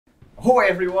Ahoy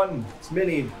everyone, it's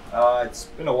Mini. It's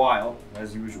been a while,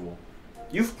 as usual.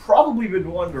 You've probably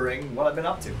been wondering what I've been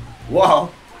up to.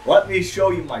 Well, let me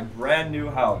show you my brand new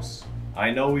house. I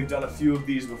know we've done a few of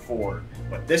these before,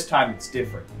 but this time it's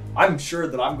different. I'm sure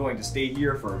that I'm going to stay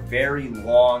here for a very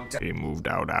long time. He moved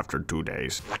out after 2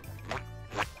 days.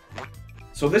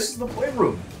 So this is the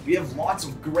playroom. We have lots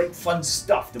of great fun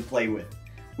stuff to play with.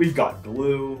 We've got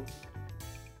glue.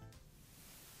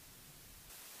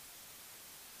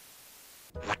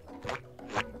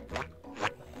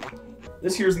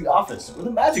 This here's the office where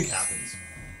the magic happens.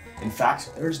 In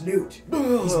fact, there's Newt.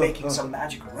 He's making some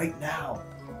magic right now.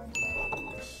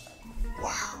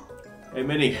 Wow. Hey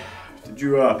Minnie, did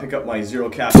you pick up my zero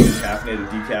caffeine caffeinated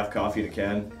decaf coffee in a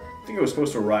can? I think it was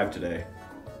supposed to arrive today.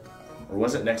 Or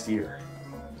was it next year?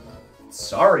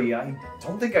 Sorry, I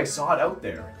don't think I saw it out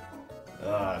there.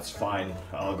 It's fine.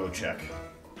 I'll go check.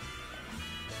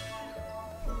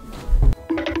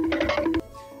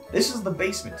 This is the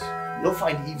basement. You'll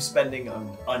find Eve spending an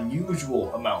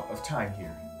unusual amount of time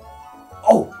here.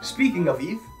 Oh, speaking of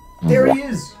Eve, there he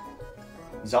is!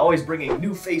 He's always bringing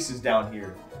new faces down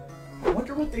here. I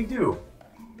wonder what they do.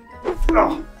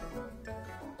 Oh.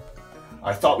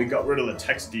 I thought we got rid of the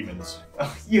text demons.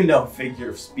 Oh, you know, figure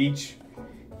of speech.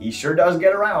 He sure does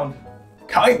get around.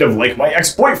 Kind of like my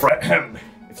ex-boyfriend.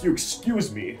 If you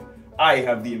excuse me, I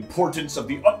have the importance of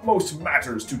the utmost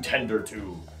matters to tender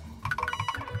to.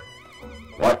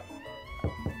 What?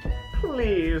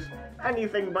 Please,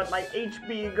 anything but my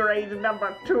HB grade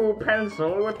 #2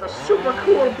 pencil with the super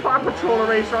cool Paw Patrol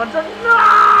eraser on it.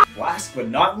 No! Last but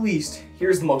not least,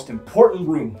 here's the most important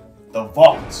room, the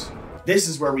vault. This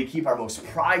is where we keep our most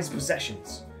prized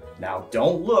possessions. Now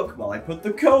don't look while I put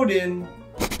the code in.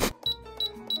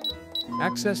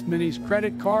 Accessed Mini's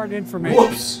credit card information.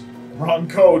 Whoops! Wrong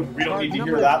code. We don't Card need to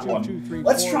number hear that 223455866. one.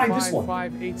 Let's try this one.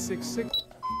 5866.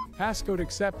 Passcode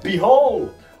accepted.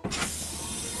 Behold!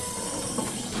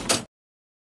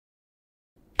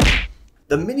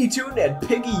 The MiniToon and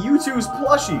Piggy YouTooz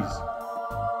plushies!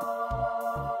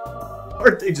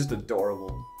 Aren't they just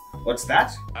adorable? What's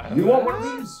that? You want one of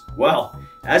these? Well,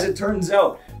 as it turns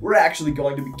out, we're actually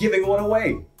going to be giving one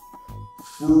away.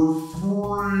 For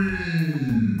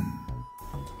free!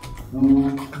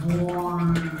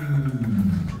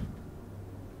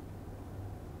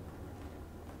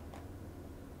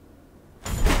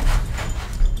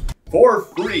 For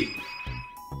free!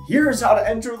 Here's how to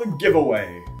enter the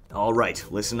giveaway. Alright,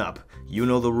 listen up. You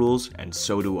know the rules, and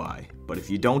so do I. But if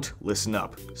you don't, listen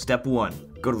up. Step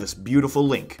 1, go to this beautiful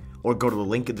link, or go to the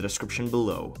link in the description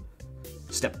below.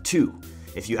 Step 2,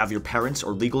 if you have your parents'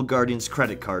 or legal guardian's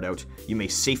credit card out, you may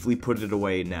safely put it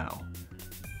away now.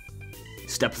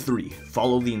 Step 3,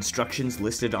 follow the instructions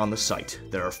listed on the site.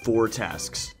 There are 4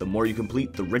 tasks. The more you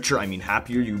complete, the richer,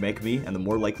 happier you make me, and the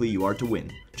more likely you are to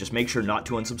win. Just make sure not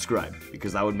to unsubscribe,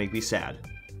 because that would make me sad.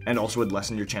 And also would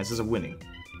lessen your chances of winning.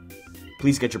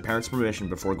 Please get your parents' permission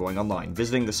before going online.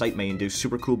 Visiting the site may induce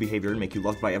super cool behavior and make you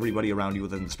loved by everybody around you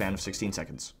within the span of 16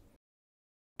 seconds.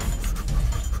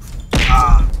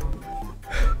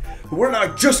 We're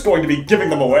not just going to be giving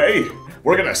them away,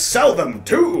 we're gonna sell them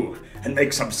too, and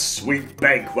make some sweet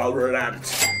bank while we're at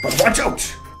it. But watch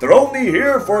out, they're only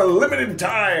here for a limited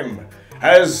time,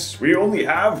 as we only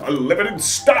have a limited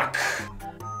stock.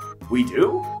 We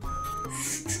do?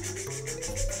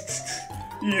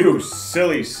 You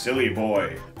silly, silly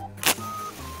boy.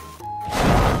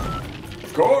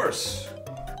 Of course.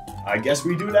 I guess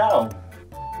we do now.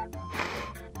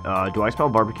 Do I smell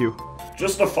barbecue?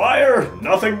 Just a fire,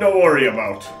 nothing to worry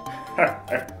about.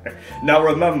 Now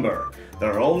remember,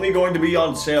 they're only going to be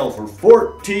on sale for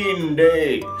 14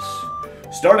 days.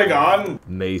 Starting on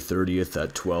May 30th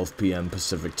at 12 p.m.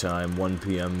 Pacific Time, 1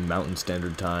 p.m. Mountain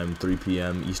Standard Time, 3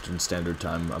 p.m. Eastern Standard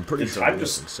Time. I'm pretty sure I'm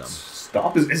missing some.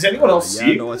 Stop. Is anyone else seeing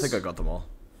Yeah, no, this? I think I got them all.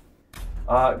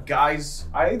 Guys,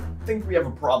 I think we have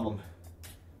a problem.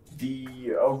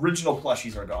 The original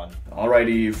plushies are gone. Alright,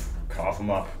 Eve. Cough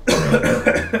them up.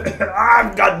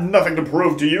 I've got nothing to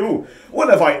prove to you. When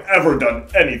have I ever done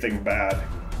anything bad?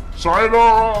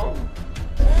 Sayonara!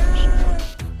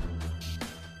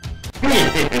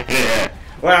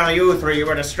 While you three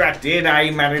were distracted,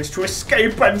 I managed to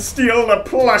escape and steal the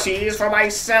plushies for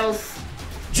myself.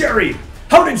 Jerry,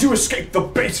 how did you escape the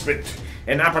basement?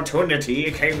 An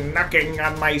opportunity came knocking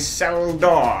on my cell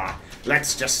door.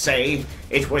 Let's just say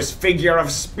it was figure of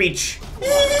speech.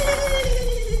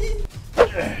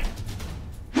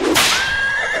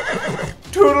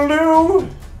 Toodaloo!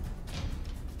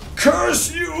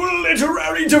 Curse you,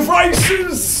 literary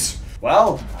devices!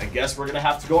 Well, I guess we're gonna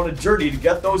have to go on a journey to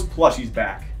get those plushies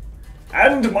back.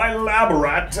 And my lab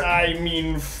rat, I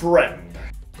mean friend.